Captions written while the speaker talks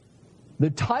The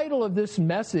title of this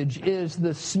message is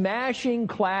The Smashing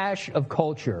Clash of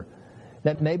Culture.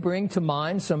 That may bring to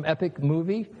mind some epic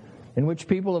movie in which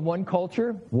people of one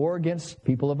culture war against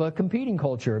people of a competing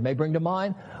culture. It may bring to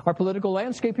mind our political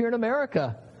landscape here in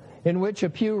America, in which a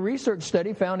Pew Research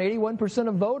study found 81%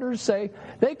 of voters say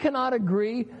they cannot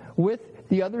agree with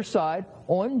the other side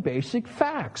on basic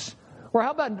facts. Or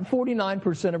how about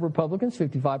 49% of Republicans,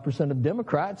 55% of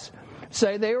Democrats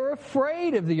say they are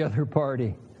afraid of the other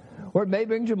party? Or it may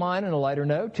bring to mind, on a lighter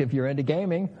note, if you're into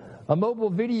gaming, a mobile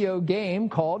video game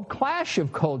called Clash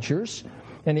of Cultures,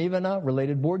 and even a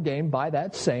related board game by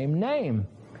that same name.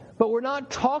 But we're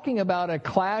not talking about a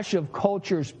clash of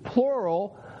cultures,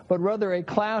 plural, but rather a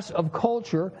clash of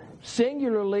culture,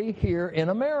 singularly here in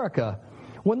America.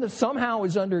 One that somehow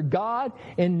is under God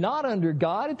and not under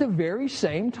God at the very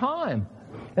same time.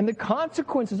 And the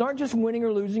consequences aren't just winning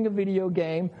or losing a video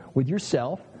game with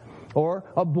yourself, or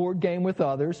a board game with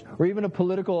others, or even a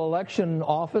political election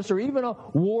office, or even a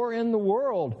war in the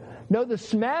world. No, the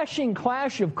smashing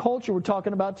clash of culture we're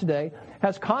talking about today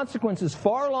has consequences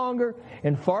far longer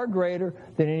and far greater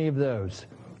than any of those.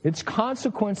 Its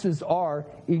consequences are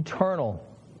eternal.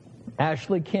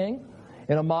 Ashley King,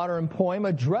 in a modern poem,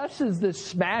 addresses this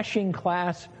smashing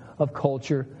clash of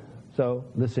culture. So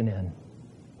listen in.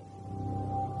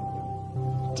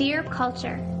 Dear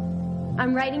culture,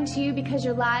 I'm writing to you because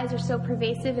your lies are so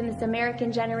pervasive in this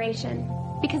American generation.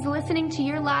 Because listening to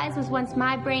your lies was once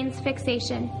my brain's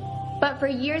fixation. But for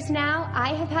years now,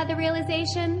 I have had the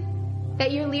realization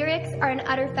that your lyrics are an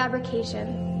utter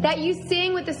fabrication. That you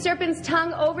sing with the serpent's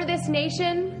tongue over this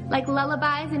nation like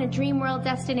lullabies in a dream world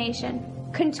destination.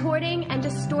 Contorting and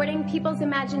distorting people's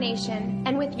imagination.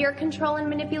 And with your control and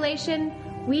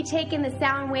manipulation, we take in the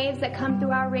sound waves that come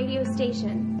through our radio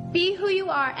station. Be who you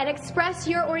are and express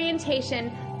your orientation.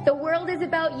 The world is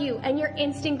about you and your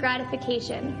instant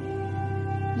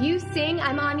gratification. You sing,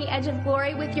 I'm on the edge of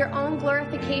glory with your own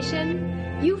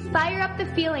glorification. You fire up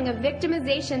the feeling of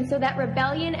victimization so that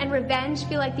rebellion and revenge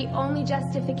feel like the only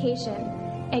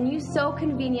justification. And you so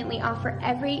conveniently offer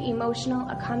every emotional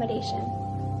accommodation.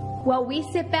 While we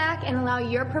sit back and allow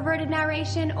your perverted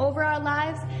narration over our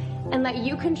lives and let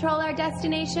you control our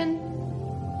destination,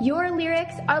 your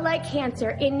lyrics are like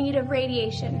cancer in need of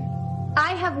radiation.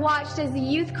 I have watched as the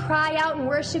youth cry out and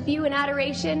worship you in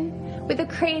adoration with a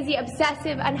crazy,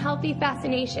 obsessive, unhealthy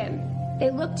fascination.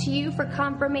 They look to you for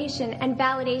confirmation and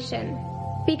validation.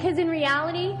 Because in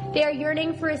reality, they are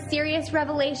yearning for a serious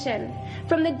revelation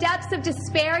from the depths of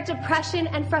despair, depression,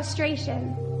 and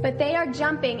frustration. But they are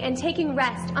jumping and taking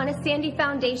rest on a sandy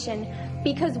foundation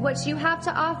because what you have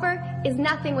to offer is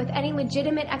nothing with any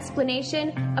legitimate explanation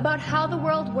about how the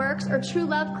world works or true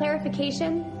love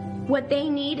clarification. What they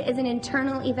need is an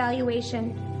internal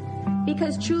evaluation.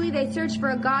 Because truly they search for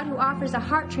a God who offers a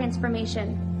heart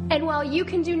transformation. And while you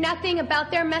can do nothing about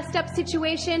their messed up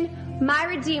situation, my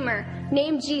Redeemer,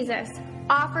 named Jesus,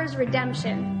 offers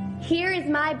redemption. Here is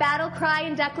my battle cry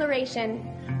and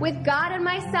declaration. With God on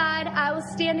my side, I will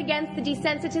stand against the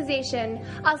desensitization.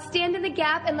 I'll stand in the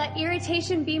gap and let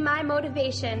irritation be my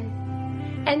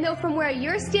motivation. And though from where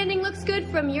you're standing looks good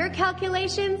from your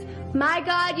calculations, my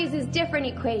God uses different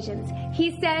equations.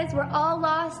 He says we're all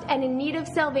lost and in need of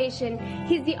salvation.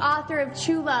 He's the author of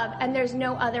true love, and there's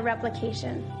no other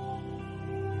replication.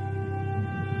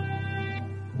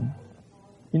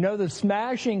 You know, the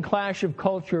smashing clash of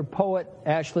culture poet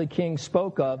Ashley King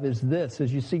spoke of is this,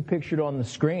 as you see pictured on the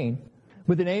screen,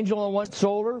 with an angel on one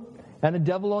shoulder and a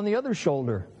devil on the other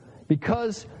shoulder.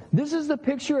 Because this is the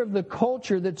picture of the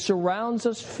culture that surrounds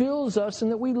us, fills us,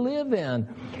 and that we live in.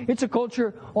 It's a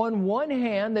culture on one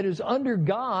hand that is under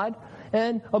God,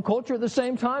 and a culture at the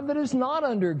same time that is not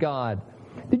under God.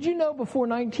 Did you know before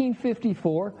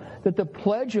 1954 that the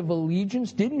Pledge of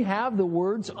Allegiance didn't have the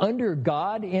words under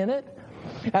God in it?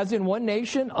 As in one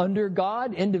nation, under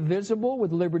God, indivisible,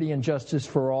 with liberty and justice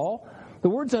for all. The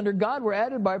words under God were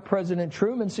added by President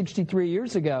Truman 63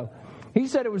 years ago. He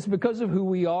said it was because of who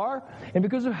we are and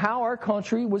because of how our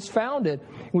country was founded.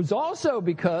 It was also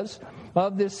because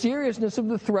of the seriousness of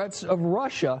the threats of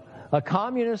Russia, a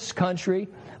communist country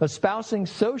espousing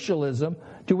socialism,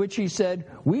 to which he said,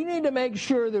 we need to make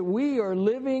sure that we are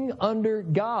living under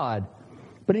God.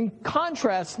 But in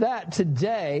contrast that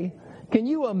today, can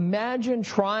you imagine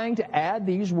trying to add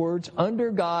these words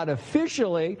under God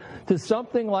officially to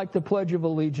something like the Pledge of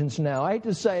Allegiance now? I hate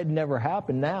to say it never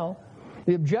happened now.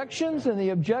 The objections and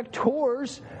the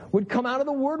objectors would come out of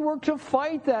the woodwork to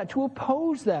fight that, to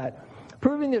oppose that,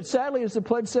 proving that sadly, as the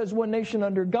pledge says, one nation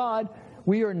under God,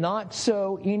 we are not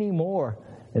so anymore.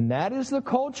 And that is the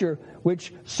culture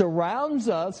which surrounds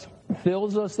us,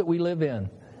 fills us, that we live in.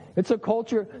 It's a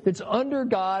culture that's under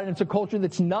God, and it's a culture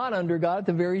that's not under God at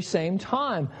the very same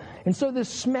time. And so this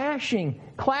smashing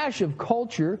clash of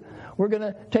culture we're going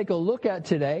to take a look at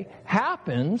today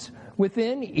happens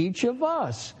within each of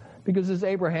us. Because as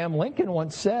Abraham Lincoln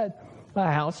once said,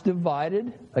 a house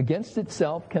divided against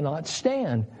itself cannot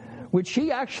stand, which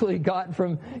he actually got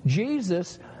from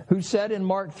Jesus, who said in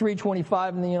Mark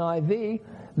 3:25 in the NIV,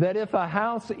 that if a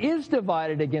house is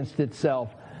divided against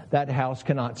itself, that house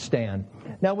cannot stand.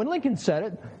 Now, when Lincoln said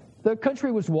it, the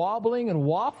country was wobbling and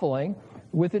waffling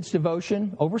with its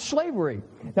devotion over slavery.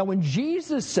 Now, when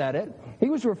Jesus said it, he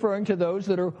was referring to those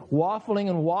that are waffling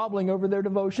and wobbling over their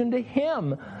devotion to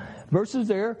him versus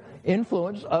their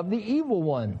influence of the evil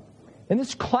one. And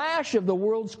this clash of the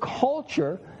world's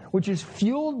culture, which is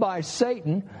fueled by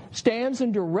Satan, stands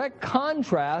in direct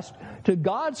contrast to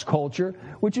God's culture,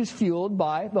 which is fueled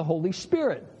by the Holy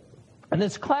Spirit. And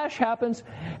this clash happens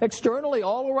externally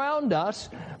all around us,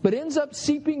 but ends up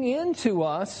seeping into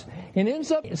us and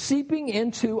ends up seeping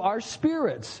into our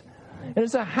spirits. And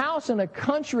as a house and a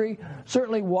country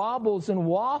certainly wobbles and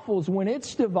waffles when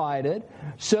it's divided,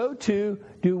 so too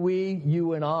do we,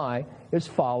 you and I, as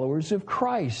followers of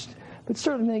Christ. But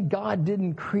certainly God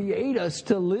didn't create us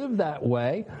to live that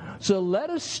way. So let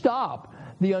us stop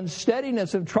the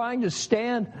unsteadiness of trying to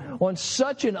stand on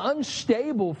such an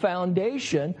unstable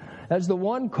foundation as the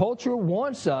one culture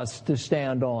wants us to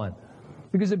stand on.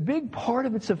 Because a big part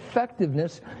of its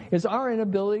effectiveness is our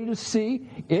inability to see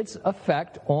its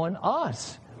effect on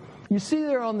us. You see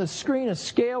there on the screen a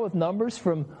scale with numbers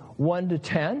from 1 to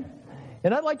 10.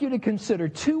 And I'd like you to consider,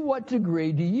 to what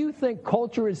degree do you think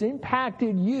culture has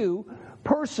impacted you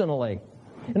personally?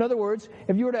 In other words,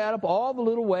 if you were to add up all the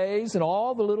little ways and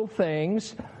all the little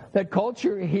things that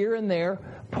culture here and there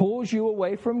pulls you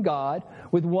away from God,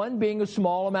 with 1 being a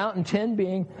small amount and 10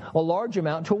 being a large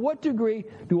amount, to what degree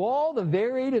do all the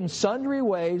varied and sundry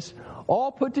ways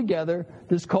all put together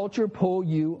does culture pull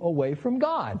you away from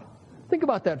God? Think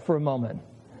about that for a moment.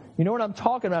 You know what I'm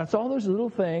talking about? It's all those little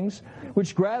things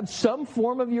which grab some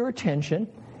form of your attention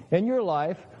in your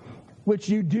life, which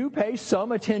you do pay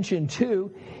some attention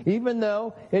to, even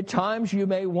though at times you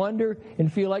may wonder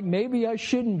and feel like maybe I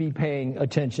shouldn't be paying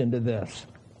attention to this.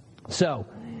 So,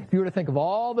 if you were to think of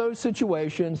all those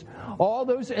situations, all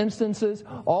those instances,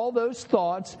 all those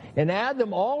thoughts, and add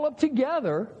them all up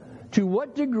together, to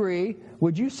what degree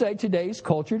would you say today's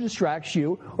culture distracts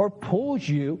you or pulls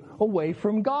you away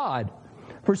from God?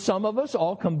 For some of us,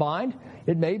 all combined,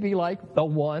 it may be like a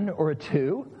 1 or a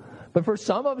 2. But for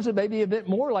some of us, it may be a bit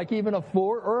more, like even a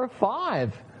 4 or a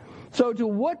 5. So to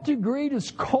what degree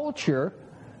does culture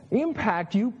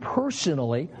impact you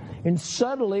personally and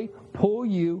subtly pull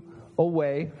you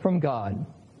away from God?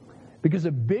 Because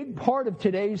a big part of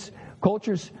today's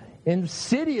culture's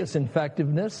insidious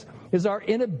effectiveness is our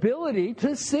inability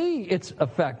to see its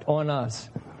effect on us.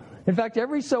 In fact,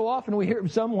 every so often we hear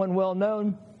of someone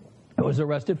well-known who was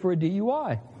arrested for a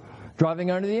DUI,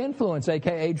 driving under the influence,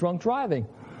 a.k.a. drunk driving.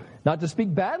 Not to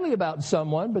speak badly about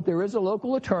someone, but there is a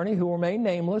local attorney who will remain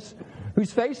nameless,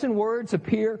 whose face and words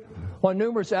appear on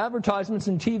numerous advertisements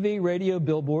and TV, radio,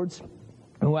 billboards,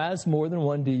 who has more than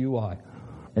 1 DUI.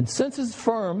 And since his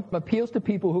firm appeals to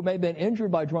people who may have been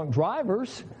injured by drunk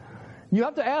drivers, you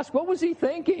have to ask, what was he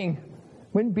thinking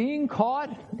when being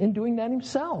caught in doing that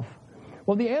himself?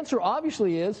 Well, the answer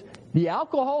obviously is the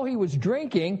alcohol he was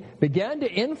drinking began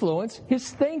to influence his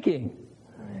thinking.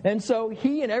 And so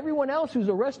he and everyone else who's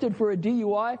arrested for a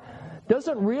DUI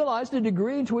doesn't realize the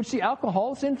degree to which the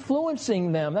alcohol is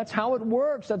influencing them. That's how it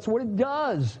works. That's what it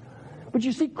does. But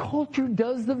you see, culture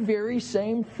does the very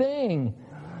same thing.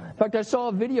 In fact, I saw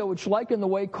a video which likened the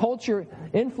way culture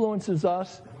influences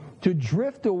us to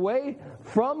drift away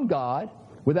from God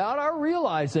without our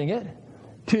realizing it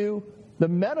to the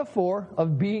metaphor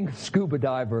of being a scuba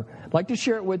diver. I'd like to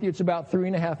share it with you. It's about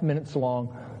 3.5 minutes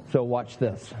long, so watch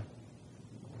this.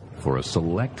 For a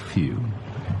select few,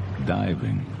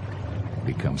 diving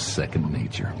becomes second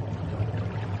nature.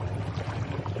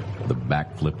 The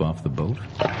backflip off the boat?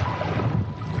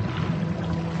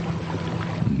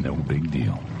 No big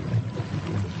deal.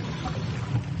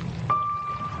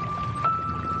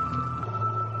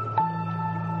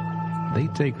 They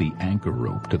take the anchor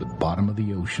rope to the bottom of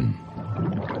the ocean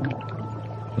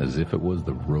as if it was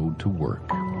the road to work.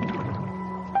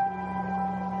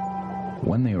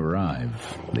 When they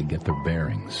arrive, they get their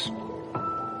bearings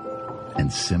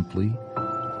and simply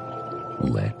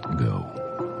let go.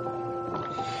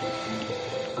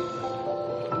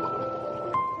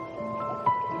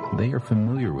 They are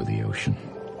familiar with the ocean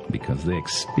because they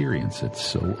experience it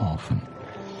so often.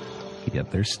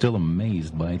 Yet they're still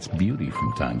amazed by its beauty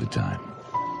from time to time.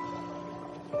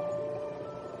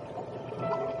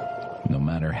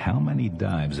 matter how many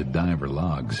dives a diver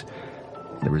logs,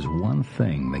 there is one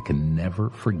thing they can never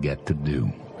forget to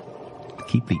do.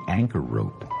 Keep the anchor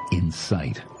rope in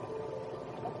sight.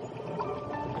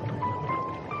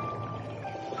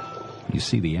 You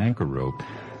see, the anchor rope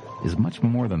is much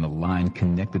more than the line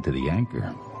connected to the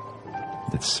anchor.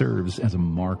 It serves as a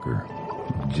marker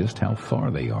of just how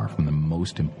far they are from the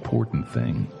most important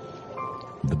thing,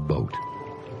 the boat.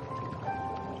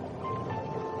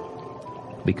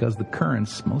 Because the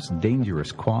current's most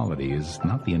dangerous quality is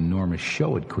not the enormous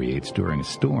show it creates during a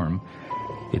storm,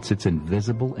 it's its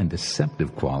invisible and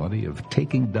deceptive quality of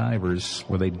taking divers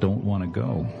where they don't want to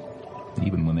go,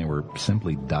 even when they were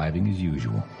simply diving as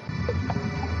usual.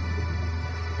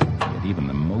 Yet even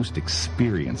the most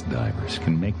experienced divers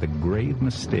can make the grave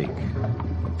mistake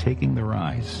of taking their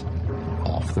eyes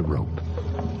off the rope.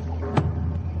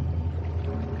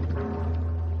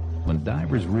 When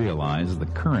divers realize the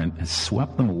current has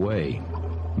swept them away,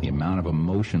 the amount of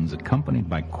emotions accompanied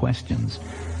by questions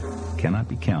cannot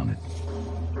be counted.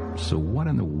 So what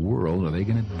in the world are they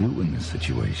going to do in this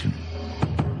situation?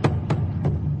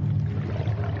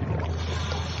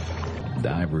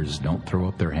 Divers don't throw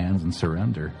up their hands and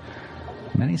surrender.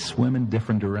 Many swim in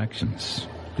different directions,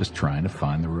 just trying to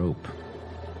find the rope.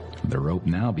 The rope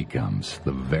now becomes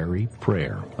the very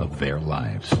prayer of their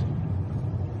lives.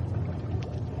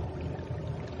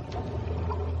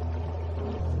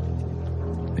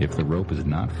 If the rope is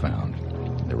not found,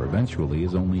 there eventually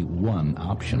is only one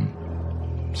option: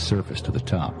 surface to the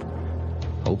top,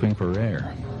 hoping for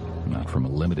air, not from a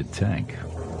limited tank,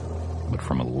 but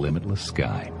from a limitless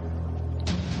sky.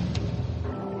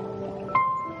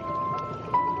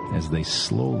 As they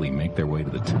slowly make their way to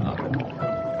the top,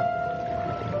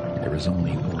 there is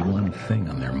only one thing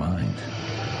on their mind.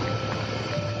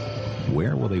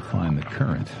 Where will they find the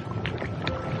current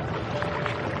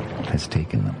has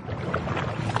taken them?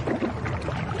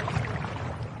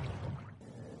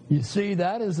 You see,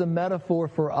 that is a metaphor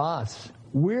for us.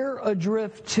 We're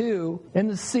adrift too in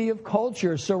the sea of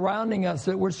culture surrounding us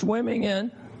that we're swimming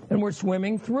in and we're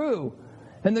swimming through.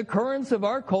 And the currents of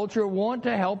our culture want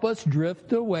to help us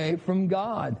drift away from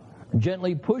God,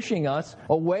 gently pushing us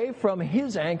away from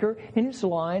His anchor and His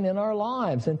line in our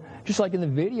lives. And just like in the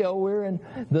video, we're in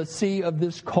the sea of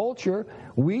this culture.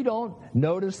 We don't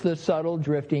notice the subtle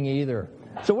drifting either.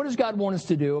 So what does God want us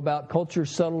to do about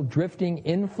culture's subtle drifting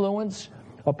influence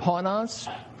upon us?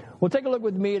 Well, take a look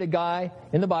with me at a guy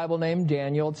in the Bible named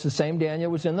Daniel. It's the same Daniel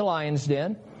who was in the lion's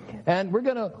den. And we're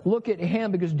going to look at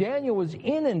him because Daniel was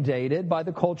inundated by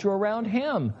the culture around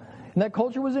him. And that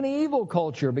culture was an evil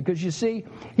culture because, you see,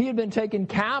 he had been taken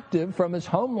captive from his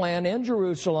homeland in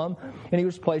Jerusalem and he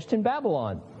was placed in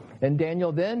Babylon. And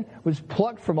Daniel then was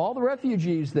plucked from all the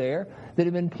refugees there that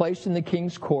had been placed in the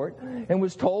king's court and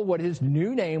was told what his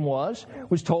new name was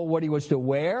told what he was to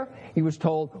wear, he was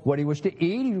told what he was to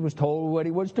eat, he was told what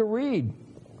he was to read.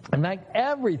 In fact,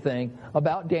 everything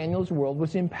about Daniel's world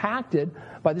was impacted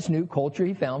by this new culture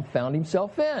he found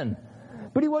himself in.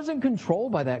 But he wasn't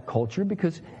controlled by that culture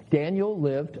because Daniel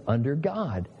lived under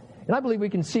God. And I believe we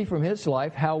can see from his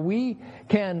life how we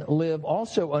can live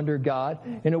also under God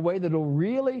in a way that will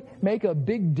really make a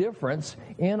big difference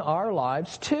in our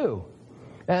lives too.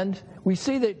 And we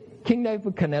see that King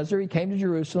Nebuchadnezzar, he came to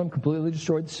Jerusalem, completely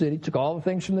destroyed the city, took all the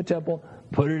things from the temple,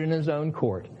 put it in his own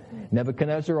court.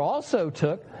 Nebuchadnezzar also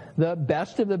took the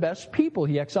best of the best people.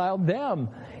 He exiled them.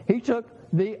 He took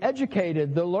the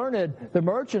educated, the learned, the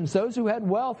merchants, those who had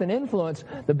wealth and influence,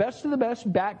 the best of the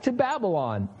best, back to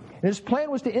Babylon. And his plan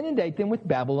was to inundate them with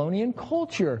Babylonian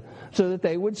culture so that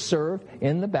they would serve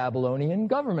in the Babylonian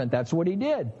government. That's what he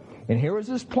did. And here was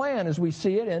his plan as we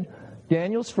see it in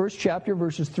Daniel's first chapter,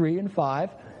 verses 3 and 5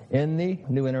 in the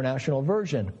New International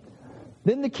Version.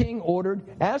 Then the king ordered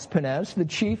Aspenaz, the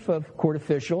chief of court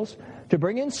officials, to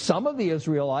bring in some of the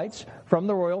Israelites from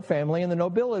the royal family and the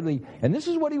nobility. And this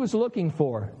is what he was looking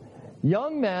for: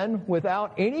 young men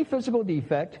without any physical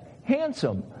defect,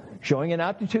 handsome, showing an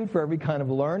aptitude for every kind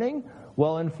of learning,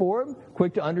 well-informed,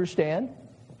 quick to understand,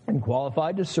 and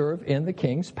qualified to serve in the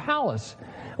king's palace.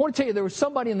 I want to tell you, there was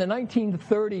somebody in the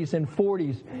 1930s and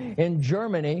 40s in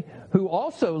Germany who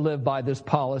also lived by this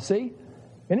policy,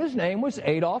 and his name was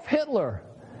Adolf Hitler.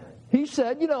 He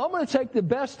said, I'm going to take the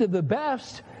best of the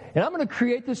best, and I'm going to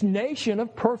create this nation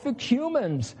of perfect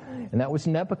humans. And that was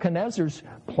Nebuchadnezzar's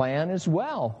plan as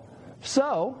well.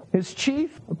 So, his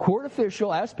chief court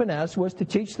official, Aspenaz, was to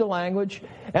teach the language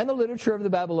and the literature of the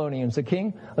Babylonians. The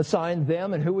king assigned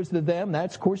them, and who was the them?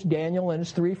 That's, of course, Daniel and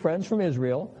his 3 friends from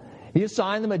Israel. He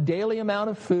assigned them a daily amount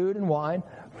of food and wine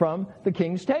from the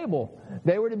king's table.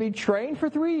 They were to be trained for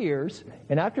 3 years,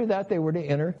 and after that they were to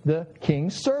enter the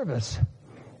king's service.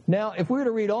 Now, if we were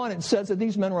to read on, it says that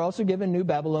these men were also given new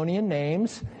Babylonian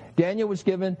names. Daniel was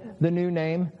given the new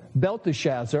name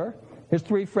Belteshazzar. His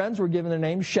 3 friends were given the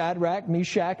names Shadrach,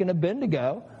 Meshach, and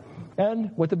Abednego.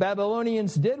 And what the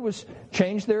Babylonians did was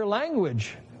change their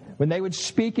language. When they would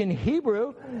speak in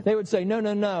Hebrew, they would say,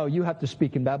 no, you have to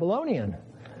speak in Babylonian.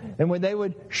 And when they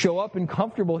would show up in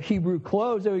comfortable Hebrew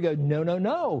clothes, they would go,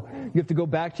 no. You have to go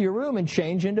back to your room and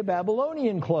change into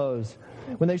Babylonian clothes.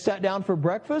 When they sat down for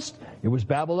breakfast, it was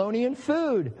Babylonian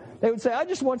food. They would say, I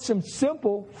just want some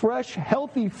simple, fresh,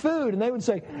 healthy food. And they would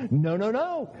say,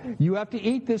 no. You have to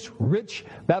eat this rich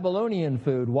Babylonian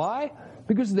food. Why?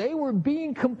 Because they were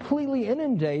being completely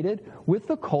inundated with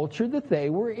the culture that they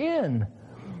were in.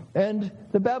 And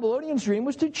the Babylonians' dream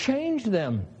was to change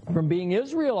them from being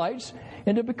Israelites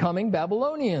into becoming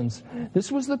Babylonians. This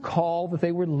was the call that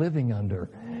they were living under.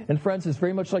 And friends, it's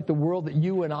very much like the world that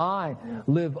you and I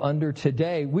live under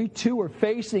today. We too are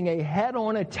facing a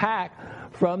head-on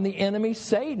attack from the enemy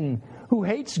Satan, who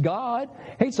hates God,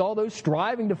 hates all those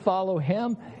striving to follow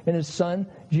him and his Son,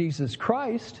 Jesus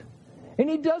Christ. And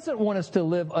he doesn't want us to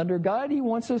live under God. He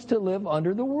wants us to live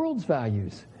under the world's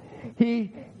values.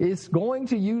 He is going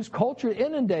to use culture to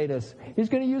inundate us. He's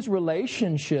going to use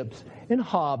relationships and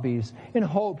hobbies and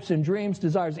hopes and dreams,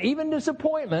 desires, even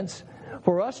disappointments,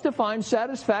 for us to find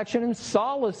satisfaction and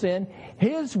solace in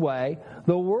his way,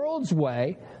 the world's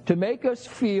way, to make us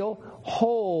feel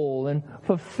whole and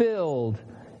fulfilled.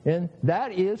 And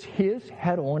that is his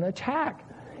head-on attack.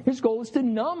 His goal is to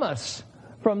numb us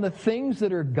from the things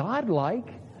that are godlike.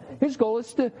 His goal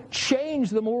is to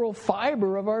change the moral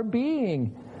fiber of our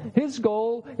being. His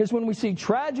goal is when we see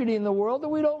tragedy in the world that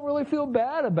we don't really feel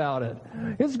bad about it.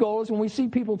 His goal is when we see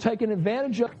people taking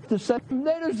advantage of it to say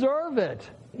they deserve it.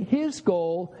 His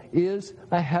goal is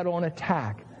a head-on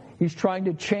attack. He's trying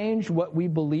to change what we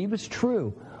believe is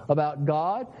true about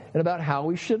God and about how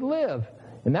we should live.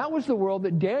 And that was the world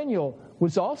that Daniel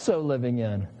was also living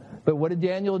in. But what did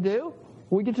Daniel do?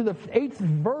 When we get to the 8th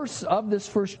verse of this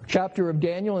first chapter of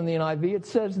Daniel in the NIV, it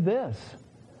says this: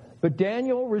 But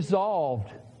Daniel resolved.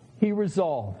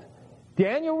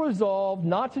 Daniel resolved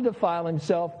not to defile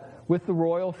himself with the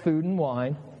royal food and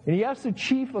wine, and he asked the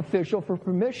chief official for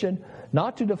permission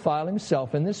not to defile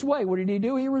himself in this way. What did he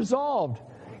do? He resolved.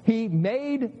 He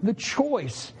made the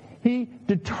choice. He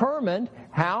determined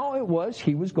how it was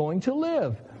he was going to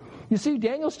live. You see,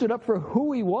 Daniel stood up for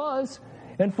who he was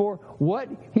and for what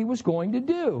he was going to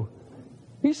do.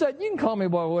 He said, you can call me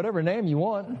by whatever name you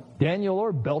want, Daniel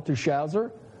or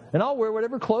Belteshazzar, and I'll wear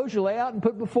whatever clothes you lay out and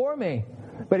put before me.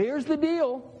 But here's the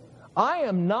deal. I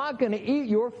am not going to eat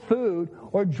your food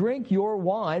or drink your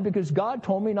wine because God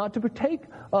told me not to partake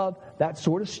of that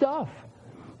sort of stuff.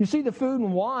 You see, the food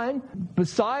and wine,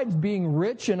 besides being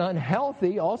rich and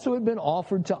unhealthy, also had been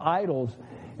offered to idols.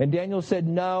 And Daniel said,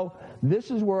 no,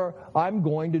 this is where I'm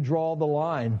going to draw the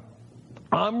line.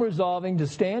 I'm resolving to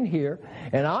stand here,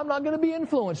 and I'm not going to be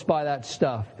influenced by that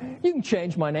stuff. You can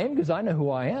change my name because I know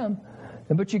who I am.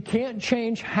 But you can't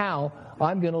change how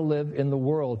I'm going to live in the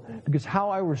world, because how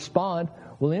I respond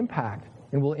will impact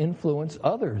and will influence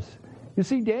others. You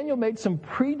see, Daniel made some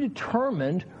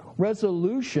predetermined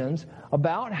resolutions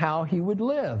about how he would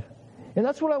live. And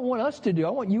that's what I want us to do. I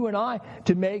want you and I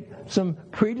to make some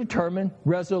predetermined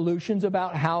resolutions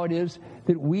about how it is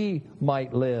that we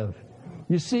might live.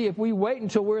 You see, if we wait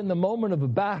until we're in the moment of a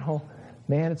battle,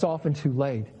 man, it's often too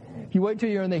late. If you wait until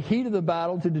you're in the heat of the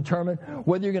battle to determine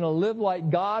whether you're going to live like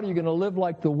God or you're going to live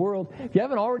like the world, if you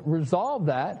haven't already resolved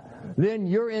that, then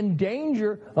you're in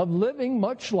danger of living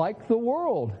much like the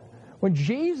world. When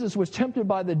Jesus was tempted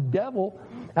by the devil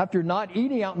after not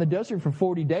eating out in the desert for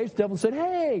 40 days, the devil said,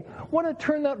 hey, want to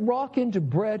turn that rock into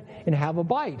bread and have a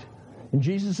bite? And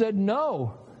Jesus said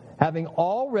no, having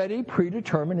already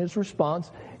predetermined his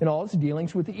response in all his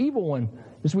dealings with the evil one.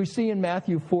 As we see in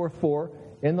Matthew 4:4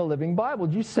 in the Living Bible,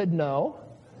 Jesus said no,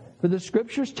 for the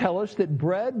Scriptures tell us that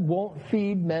bread won't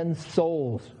feed men's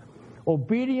souls.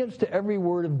 Obedience to every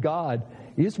word of God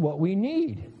is what we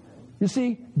need. You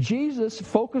see, Jesus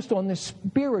focused on the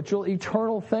spiritual,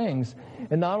 eternal things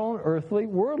and not on earthly,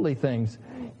 worldly things.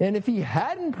 And if he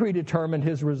hadn't predetermined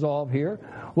his resolve here,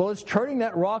 well, it's turning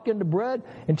that rock into bread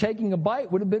and taking a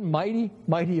bite would have been mighty,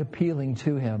 mighty appealing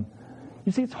to him.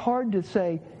 You see, it's hard to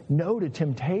say no to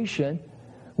temptation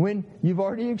when you've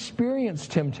already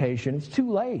experienced temptation. It's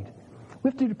too late.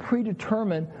 We have to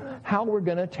predetermine how we're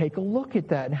going to take a look at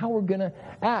that and how we're going to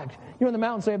act. You know, in the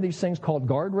mountains, they have these things called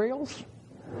guardrails.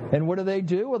 And what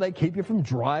do? Well, they keep you from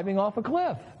driving off a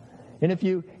cliff. And if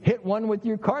you hit one with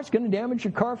your car, it's going to damage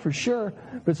your car for sure,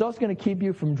 but it's also going to keep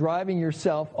you from driving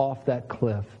yourself off that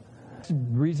cliff. The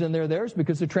reason they're there is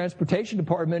because the transportation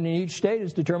department in each state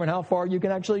has determined how far you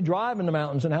can actually drive in the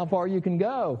mountains and how far you can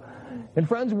go. And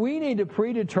friends, we need to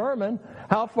predetermine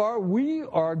how far we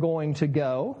are going to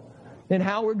go and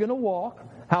how we're going to walk,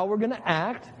 how we're going to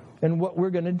act, and what we're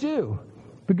going to do.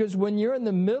 Because when you're in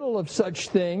the middle of such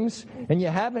things and you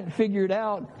haven't figured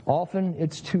out, often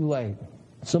it's too late.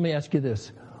 So let me ask you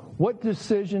this. What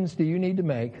decisions do you need to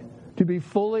make to be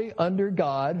fully under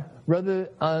God rather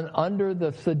than under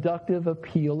the seductive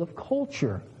appeal of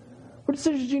culture? What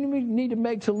decisions do you need to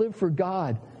make to live for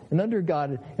God and under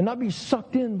God and not be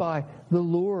sucked in by the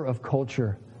lure of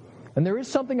culture? And there is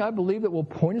something I believe that will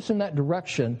point us in that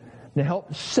direction and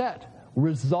help set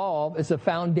resolve as a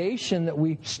foundation that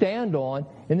we stand on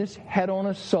in this head-on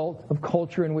assault of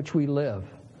culture in which we live.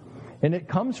 And it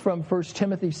comes from 1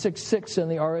 Timothy 6:6 in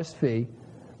the RSV,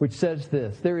 which says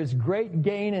this: there is great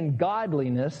gain in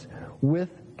godliness with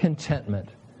contentment.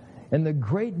 And the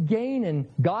great gain in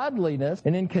godliness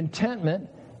and in contentment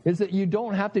is that you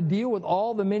don't have to deal with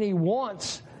all the many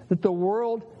wants that the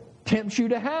world tempts you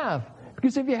to have.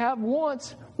 Because if you have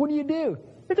wants, what do? You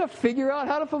have to figure out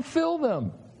how to fulfill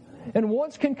them. And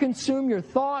wants can consume your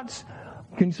thoughts,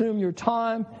 consume your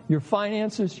time, your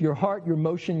finances, your heart, your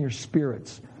emotion, your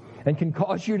spirits, and can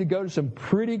cause you to go to some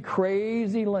pretty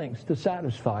crazy lengths to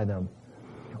satisfy them.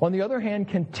 On the other hand,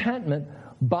 contentment,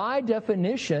 by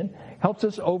definition, helps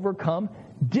us overcome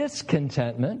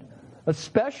discontentment,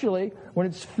 especially when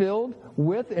it's filled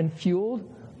with and fueled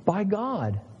by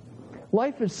God.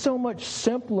 Life is so much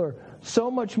simpler,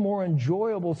 so much more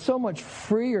enjoyable, so much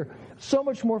freer, so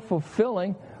much more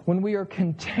fulfilling when we are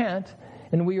content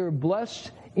and we are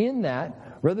blessed in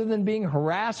that, rather than being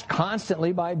harassed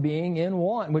constantly by being in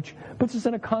want, which puts us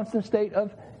in a constant state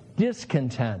of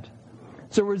discontent.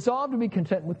 So resolve to be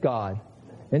content with God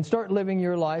and start living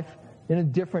your life in a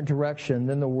different direction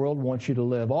than the world wants you to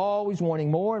live, always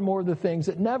wanting more and more of the things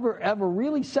that never, ever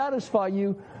really satisfy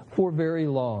you for very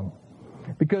long.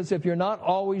 Because if you're not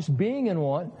always being in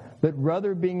want, but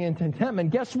rather being in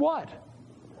contentment, guess what?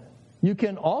 You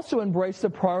can also embrace the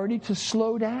priority to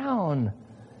slow down,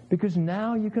 because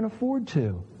now you can afford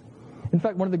to. In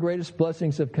fact, one of the greatest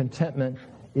blessings of contentment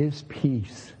is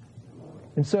peace.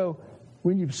 And so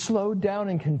when you've slowed down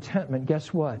in contentment,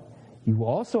 guess what? You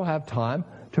also have time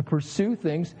to pursue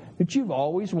things that you've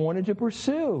always wanted to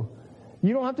pursue.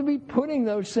 You don't have to be putting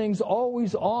those things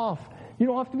always off. You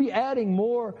don't have to be adding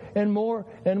more and more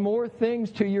and more things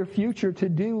to your future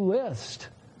to-do list.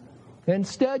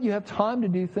 Instead, you have time to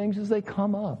do things as they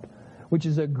come up, which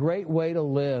is a great way to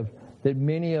live that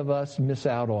many of us miss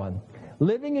out on.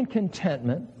 Living in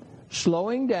contentment,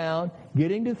 slowing down,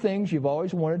 getting to things you've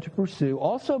always wanted to pursue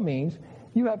also means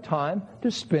you have time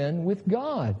to spend with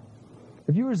God.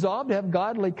 If you resolve to have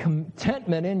godly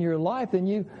contentment in your life, then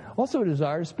you also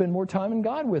desire to spend more time in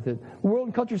God with it. The world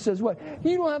and culture says what?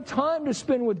 You don't have time to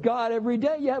spend with God every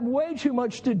day. You have way too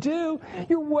much to do.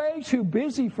 You're way too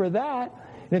busy for that.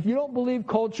 And if you don't believe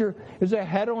culture is a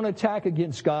head-on attack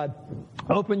against God,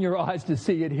 open your eyes to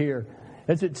see it here.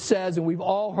 As it says, and we've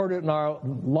all heard it in our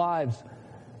lives,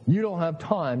 you don't have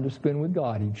time to spend with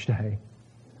God each day.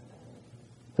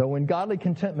 So when godly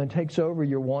contentment takes over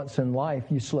your wants in life,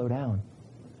 you slow down.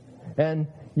 And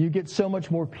you get so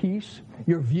much more peace.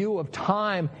 Your view of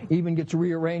time even gets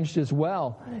rearranged as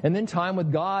well. And then time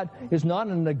with God is not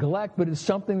a neglect, but is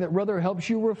something that rather helps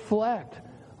you reflect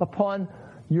upon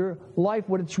your life,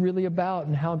 what it's really about,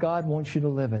 and how God wants you to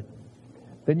live it.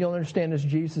 Then you'll understand, as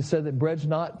Jesus said, that bread's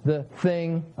not the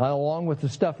thing, along with the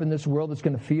stuff in this world, that's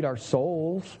going to feed our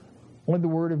souls. Only the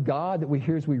Word of God that we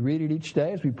hear as we read it each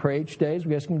day, as we pray each day, as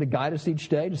we ask Him to guide us each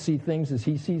day to see things as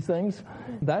He sees things.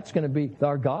 That's going to be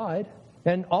our guide.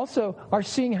 And also our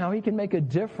seeing how He can make a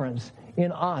difference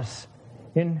in us,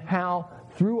 in how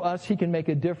through us He can make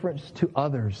a difference to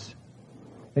others.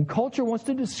 And culture wants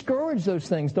to discourage those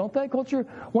things, don't they? Culture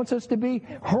wants us to be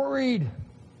hurried.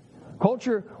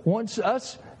 Culture wants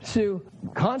us to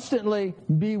constantly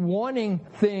be wanting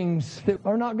things that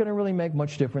are not going to really make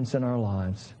much difference in our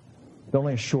lives. But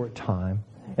only a short time.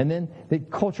 And then the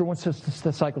culture wants us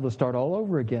to cycle to start all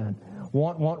over again.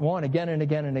 Want, again and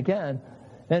again and again.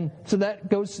 And so that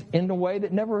goes in a way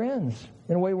that never ends,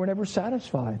 in a way we're never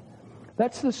satisfied.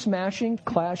 That's the smashing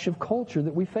clash of culture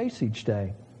that we face each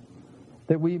day,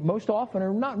 that we most often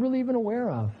are not really even aware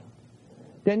of.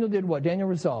 Daniel did what? Daniel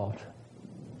resolved.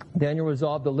 Daniel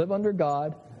resolved to live under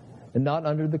God and not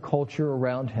under the culture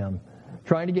around him,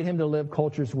 trying to get him to live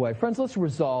culture's way. Friends, let's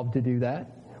resolve to do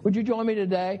that. Would you join me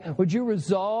today? Would you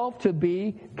resolve to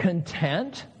be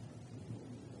content?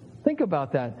 Think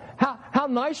about that. How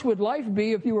nice would life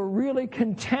be if you were really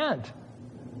content?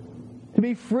 To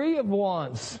be free of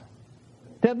wants,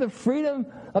 to have the freedom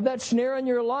of that snare in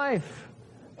your life,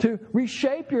 to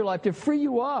reshape your life, to free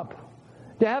you up,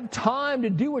 to have time to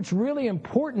do what's really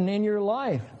important in your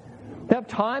life, to have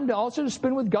time to also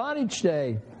spend with God each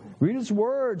day, read His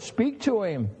Word, speak to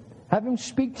Him, have Him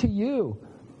speak to you.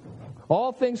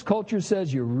 All things culture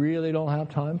says you really don't have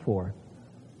time for.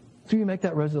 So you make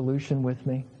that resolution with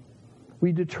me?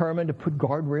 We determine to put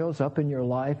guardrails up in your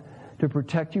life to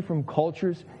protect you from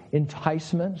culture's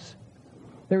enticements.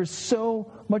 There's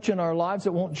so much in our lives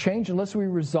that won't change unless we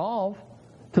resolve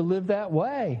to live that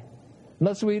way.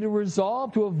 Unless we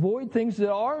resolve to avoid things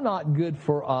that are not good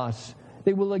for us.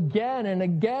 They will again and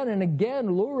again and again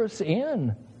lure us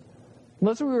in.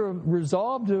 Unless we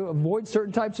resolve to avoid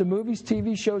certain types of movies,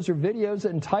 TV shows, or videos that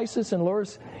entice us and lure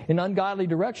us in ungodly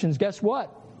directions, guess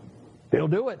what? They'll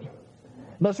do it.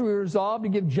 Unless we resolve to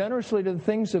give generously to the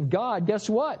things of God, guess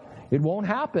what? It won't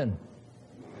happen.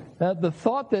 The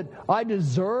thought that I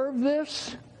deserve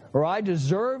this or I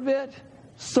deserve it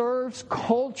serves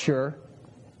culture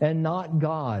and not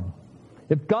God.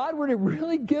 If God were to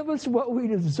really give us what we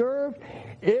deserved,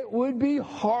 it would be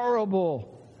horrible.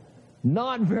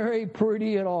 Not very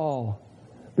pretty at all.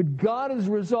 But God has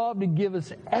resolved to give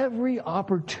us every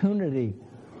opportunity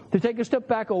to take a step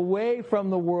back away from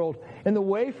the world and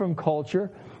away from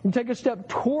culture and take a step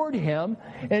toward Him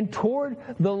and toward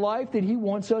the life that He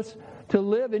wants us to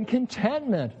live in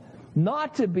contentment,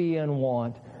 not to be in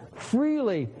want,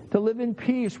 freely to live in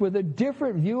peace with a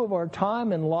different view of our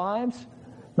time and lives,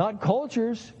 not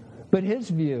culture's, but His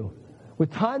view,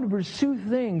 with time to pursue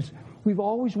things we've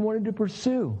always wanted to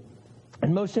pursue,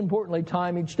 and most importantly,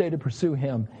 time each day to pursue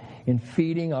Him in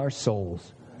feeding our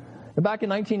souls. Now, back in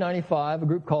 1995, a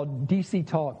group called DC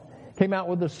Talk came out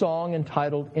with a song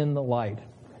entitled In the Light.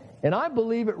 And I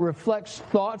believe it reflects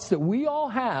thoughts that we all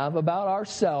have about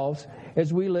ourselves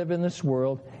as we live in this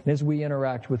world and as we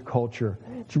interact with culture.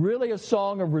 It's really a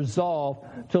song of resolve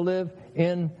to live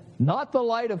in not the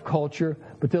light of culture,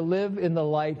 but to live in the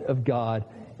light of God.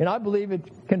 And I believe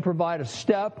it can provide a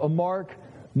step, a mark,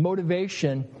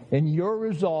 motivation in your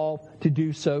resolve to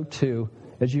do so too,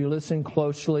 as you listen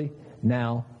closely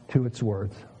now to its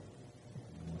words.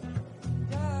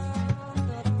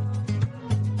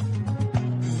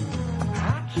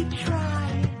 I keep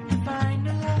trying to find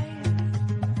a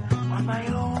life on my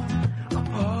own,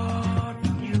 apart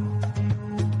from you.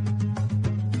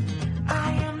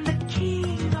 I am the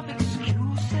king of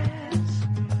excuses.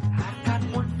 I've got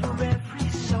one for every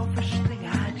selfish thing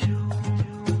I do.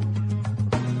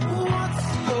 What's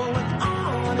going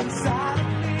on inside of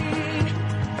me?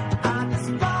 I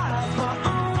despise my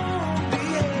own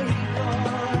behavior.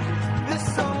 This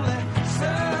only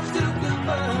serves to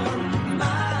confirm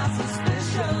my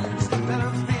suspicions that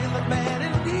I'm still a man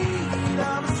in need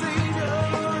of a savior.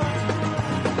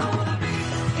 I wanna be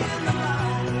in the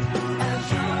light as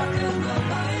you're in the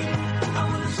light. I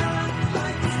wanna shine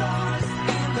like the stars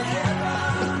in the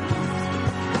heavens.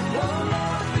 Oh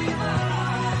Lord, be my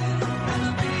light and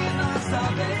be my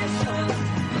salvation.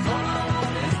 'Cause all I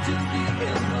want is to be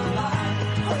in the light.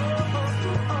 All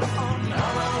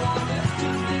I want is to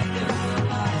be in the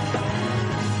light.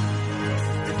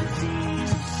 The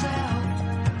disease of self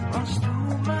runs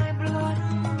through my blood.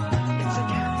 It's a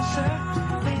cancer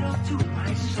fatal to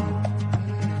my soul.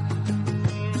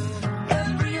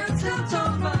 Every attempt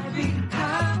on my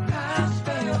behalf has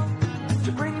failed to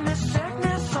bring this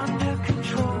sickness under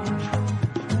control.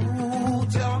 Ooh,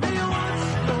 tell me what's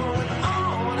going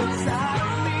on inside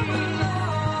of me.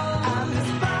 I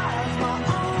despise my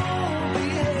own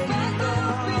behavior.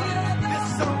 This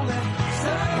only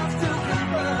serves to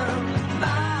confirm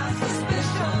my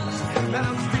suspicions that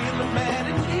I'm still a man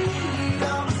in need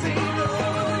of a savior.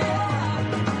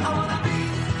 I wanna be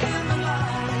in the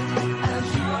light as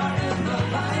you are in the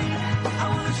light. I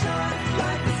wanna shine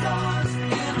like the stars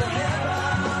in the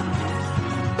heavens.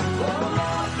 Oh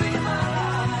Lord, be my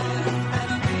light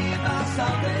and be my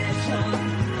salvation.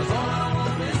 'Cause all I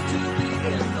want is to be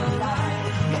in the light.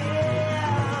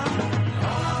 Yeah,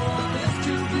 all I want is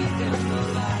to be in the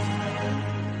light.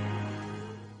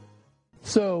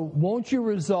 So, won't you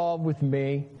resolve with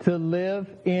me to live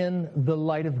in the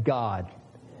light of God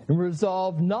and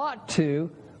resolve not to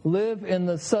live in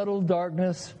the subtle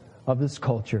darkness of this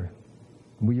culture?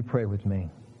 Will you pray with me?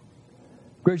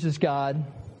 Gracious God,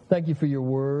 thank you for your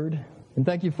word. And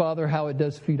thank you, Father, how it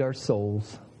does feed our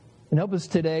souls. And help us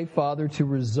today, Father, to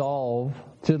resolve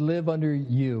to live under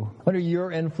you, under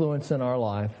your influence in our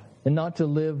life, and not to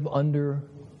live under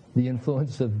the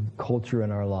influence of culture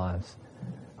in our lives.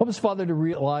 Help us, Father, to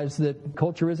realize that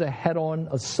culture is a head-on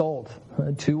assault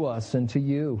to us and to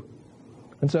you.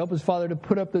 And so help us, Father, to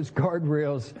put up those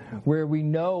guardrails where we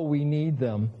know we need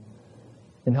them.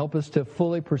 And help us to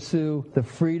fully pursue the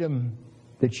freedom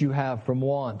that you have from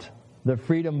want. The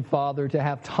freedom, Father, to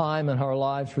have time in our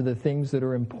lives for the things that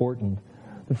are important.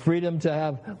 The freedom to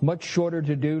have much shorter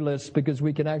to-do lists because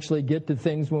we can actually get to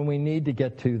things when we need to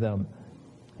get to them.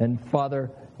 And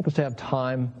Father, help us to have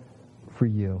time for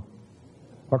you.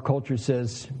 Our culture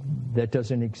says that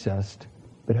doesn't exist,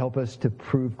 but help us to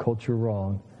prove culture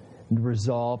wrong and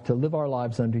resolve to live our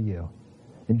lives under you.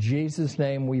 In Jesus'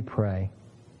 name we pray.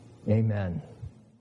 Amen.